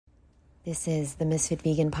This is the Misfit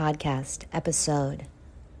Vegan Podcast, episode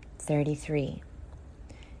 33.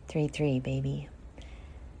 33, baby.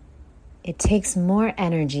 It takes more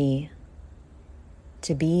energy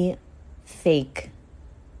to be fake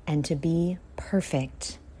and to be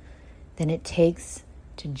perfect than it takes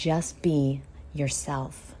to just be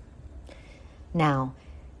yourself. Now,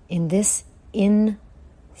 in this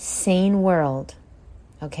insane world,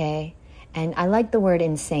 okay, and I like the word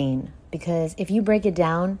insane because if you break it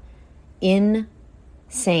down,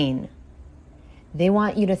 insane, they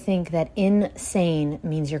want you to think that insane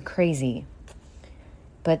means you're crazy.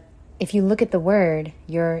 But if you look at the word,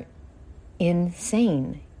 you're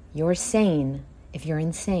insane. You're sane if you're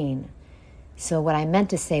insane. So what I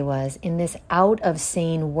meant to say was, in this out of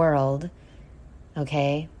sane world,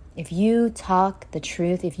 okay, if you talk the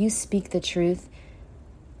truth, if you speak the truth,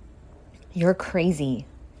 you're crazy.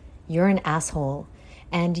 You're an asshole.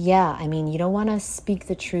 And yeah, I mean, you don't want to speak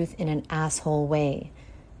the truth in an asshole way.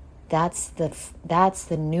 That's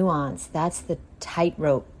the nuance. That's the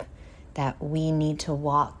tightrope that we need to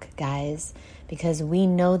walk, guys, because we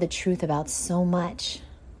know the truth about so much,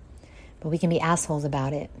 but we can be assholes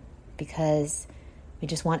about it because we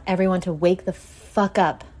just want everyone to wake the fuck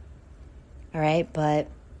up. All right, but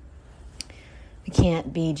we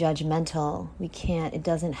can't be judgmental. It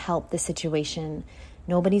doesn't help the situation.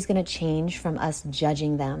 Nobody's going to change from us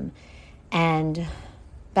judging them. And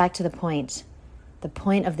back to the point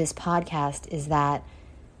of this podcast is that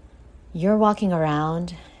you're walking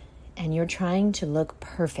around and you're trying to look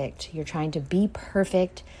perfect. You're trying to be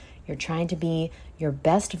perfect. You're trying to be your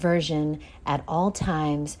best version at all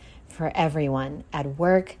times for everyone, at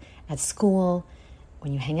work, at school,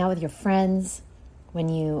 when you hang out with your friends, when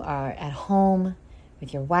you are at home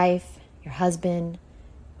with your wife, your husband,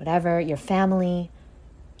 whatever, your family.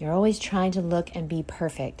 You're always trying to look and be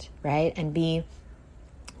perfect, right? And be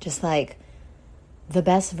just like the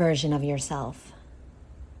best version of yourself.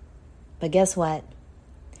 But guess what?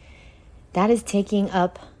 That is taking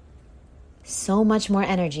up so much more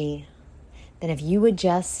energy than if you would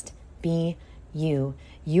just be you.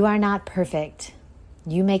 You are not perfect.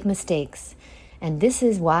 You make mistakes. And this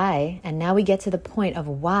is why, and now we get to the point of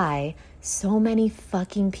why so many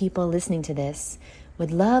fucking people listening to this would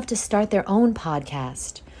love to start their own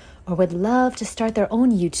podcast or would love to start their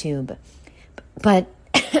own YouTube, but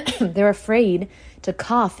they're afraid to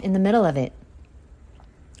cough in the middle of it,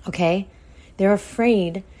 okay? They're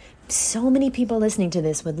afraid. So many people listening to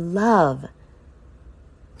this would love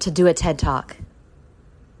to do a TED Talk,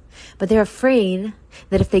 but they're afraid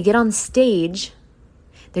that if they get on stage,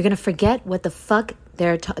 they're going to forget what the fuck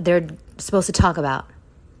they're supposed to talk about.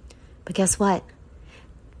 But guess what?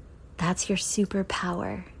 That's your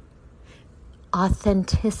superpower.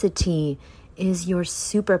 Authenticity is your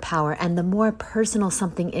superpower. And the more personal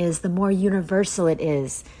something is, the more universal it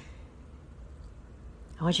is.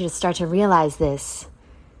 I want you to start to realize this.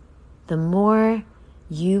 The more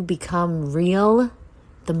you become real,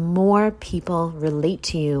 the more people relate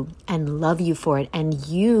to you and love you for it. And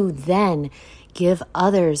you then give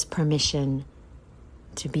others permission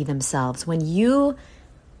to be themselves. When you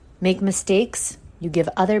make mistakes, you give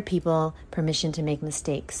other people permission to make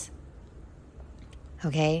mistakes.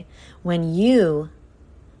 Okay? When you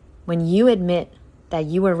admit that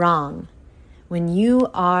you were wrong, when you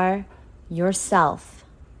are yourself,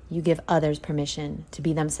 you give others permission to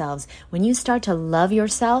be themselves. When you start to love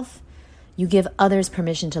yourself, you give others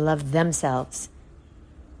permission to love themselves.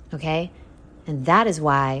 Okay? And that is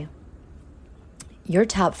why your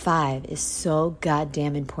top 5 is so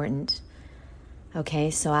goddamn important. Okay?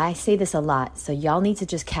 So I say this a lot, so y'all need to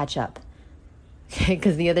just catch up.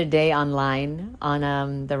 Because the other day online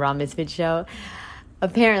on the Raw Misfit show,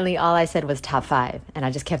 apparently all I said was top 5, and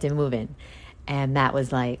I just kept it moving. And Matt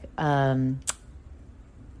was like, that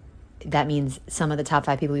means some of the top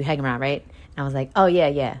 5 people you hang around, right? And I was like, oh,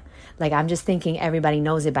 yeah. Like, I'm just thinking everybody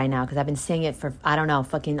knows it by now because I've been saying it for, I don't know,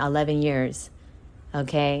 fucking 11 years.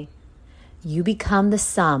 Okay? You become the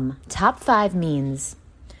sum. Top 5 means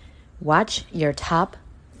watch your top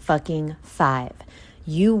fucking 5.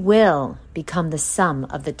 You will become the sum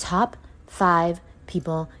of the top 5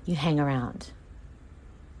 people you hang around.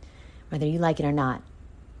 Whether you like it or not.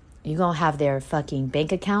 You're going to have their fucking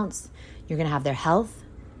bank accounts. You're going to have their health.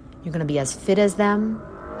 You're going to be as fit as them.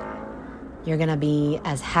 You're going to be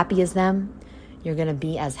as happy as them. You're going to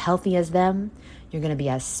be as healthy as them. You're going to be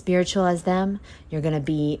as spiritual as them. You're going to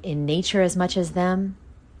be in nature as much as them.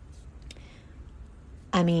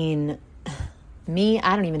 I mean, me,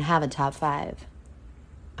 I don't even have a top 5.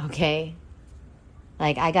 Okay?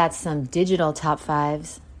 Like, I got some digital top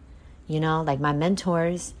 5s, you know, like my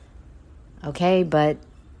mentors. Okay, but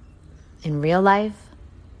In real life,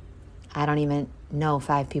 I don't even know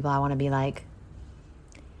 5 people I want to be like.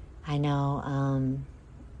 I know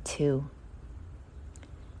 2,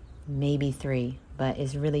 maybe 3, but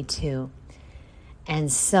it's really 2.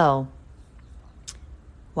 And so,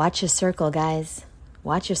 watch your circle, guys.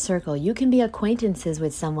 Watch your circle. You can be acquaintances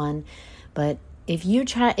with someone, but if you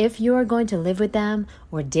are going to live with them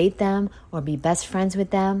or date them or be best friends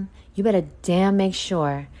with them, you better damn make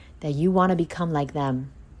sure that you want to become like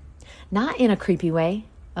them. Not in a creepy way,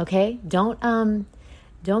 okay? Don't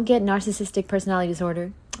get narcissistic personality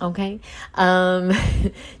disorder, okay?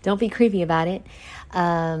 Don't be creepy about it.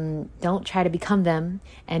 Don't try to become them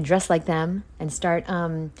and dress like them and start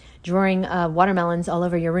drawing watermelons all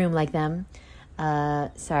over your room like them.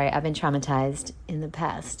 Sorry, I've been traumatized in the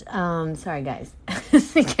past. Sorry, guys.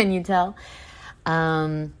 Can you tell?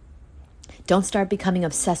 Don't start becoming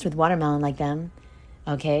obsessed with watermelon like them,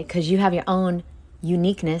 okay? Because you have your own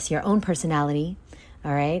uniqueness, your own personality,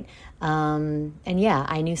 all right? And yeah,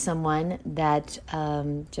 I knew someone that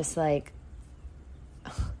just like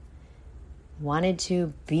wanted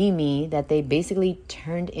to be me, that they basically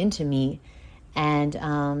turned into me. And,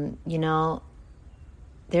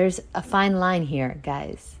 there's a fine line here,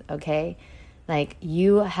 guys, okay? Like,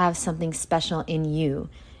 you have something special in you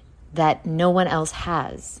that no one else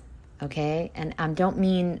has, okay? And I don't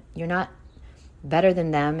mean you're not better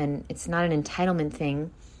than them, and it's not an entitlement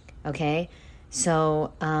thing, okay?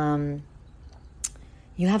 So,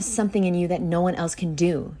 you have something in you that no one else can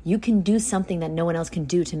do. You can do something that no one else can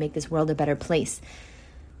do to make this world a better place,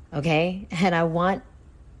 okay? And I want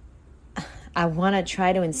to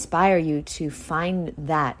try to inspire you to find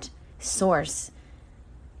that source,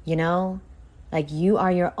 like you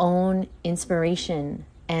are your own inspiration.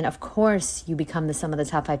 And of course you become the sum of the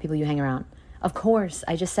top 5 people you hang around. Of course,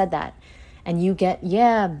 I just said that. And you get,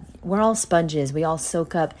 we're all sponges. We all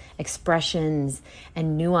soak up expressions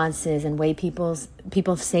and nuances and way people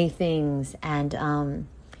say things and,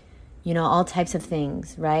 all types of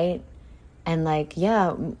things, right? And like,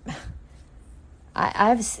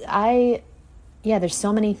 there's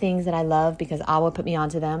so many things that I love because Awa put me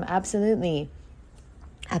onto them. Absolutely.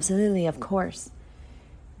 Absolutely, of course.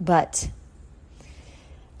 But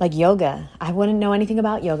like yoga, I wouldn't know anything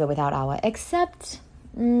about yoga without Awa, except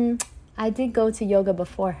I did go to yoga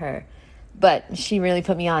before her, but she really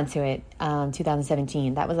put me onto it.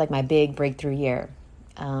 2017, that was like my big breakthrough year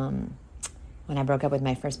when I broke up with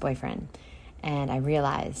my first boyfriend. And I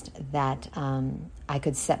realized that I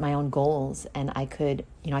could set my own goals, and I could,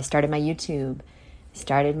 I started my YouTube,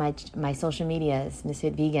 started my social medias,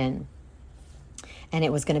 Misfit Vegan. And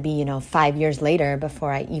it was going to be, 5 years later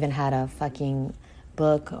before I even had a fucking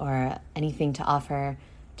book or anything to offer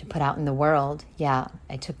to put out in the world. Yeah,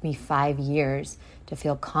 it took me 5 years to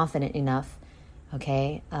feel confident enough,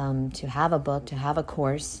 okay, to have a book, to have a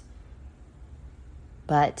course.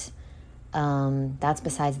 But that's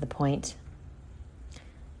besides the point.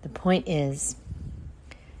 The point is,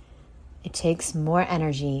 it takes more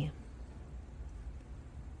energy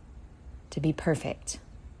to be perfect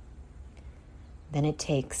than it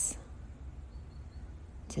takes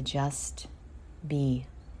to just be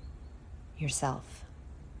yourself.